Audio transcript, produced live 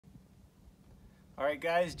All right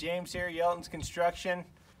guys, James here, Yelton's Construction.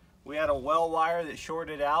 We had a well wire that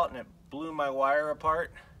shorted out and it blew my wire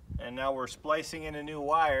apart, and now we're splicing in a new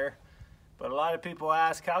wire. But a lot of people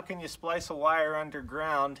ask, how can you splice a wire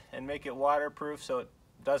underground and make it waterproof so it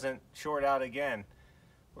doesn't short out again?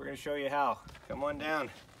 We're going to show you how. Come on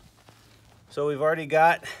down. So we've already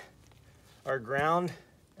got our ground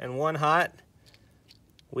and one hot.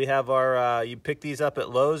 We have our, you pick these up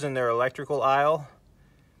at Lowe's in their electrical aisle.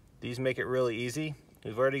 These make it really easy.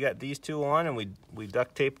 We've already got these two on, and we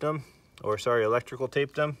duct taped them, or sorry, electrical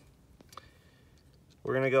taped them.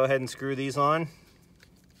 We're gonna go ahead and screw these on.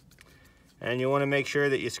 And you wanna make sure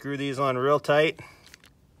that you screw these on real tight.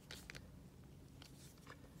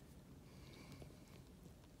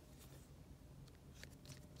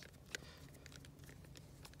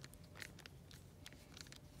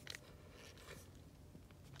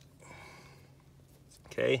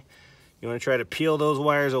 Okay, you want to try to peel those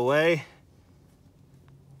wires away.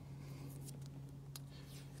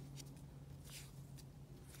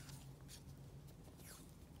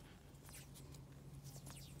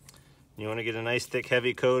 You want to get a nice thick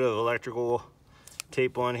heavy coat of electrical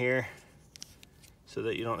tape on here so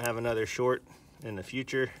that you don't have another short in the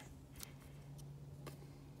future.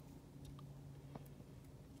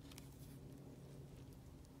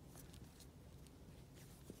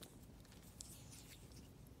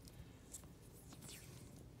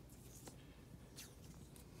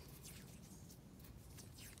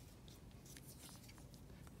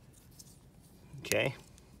 Okay,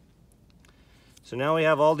 so now we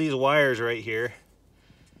have all these wires right here,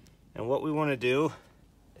 and what we want to do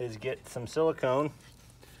is get some silicone.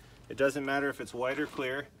 It doesn't matter if it's white or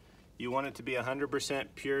clear. You want it to be 100%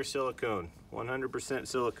 pure silicone, 100%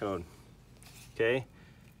 silicone. Okay,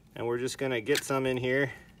 and we're just going to get some in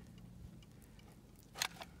here.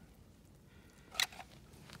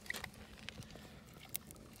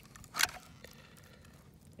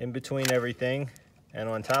 In between everything and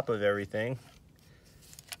on top of everything.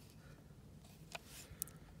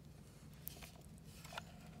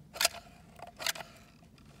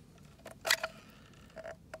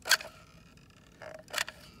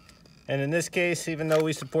 And in this case, even though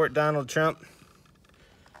we support Donald Trump,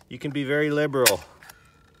 you can be very liberal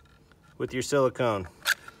with your silicone,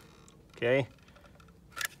 okay?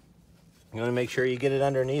 You wanna make sure you get it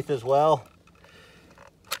underneath as well.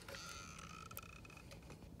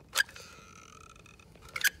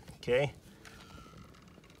 Okay.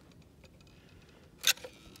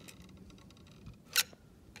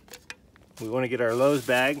 We wanna get our Lowe's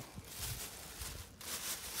bag.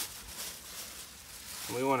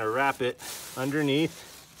 We want to wrap it underneath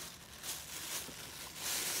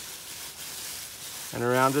and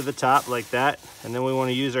around to the top like that, and then we want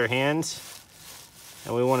to use our hands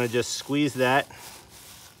and we want to just squeeze that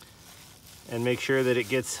and make sure that it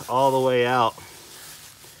gets all the way out.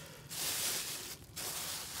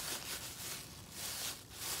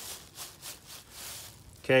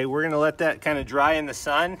 Okay, we're going to let that kind of dry in the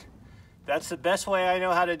sun. That's the best way I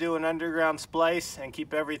know how to do an underground splice and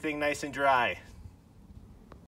keep everything nice and dry.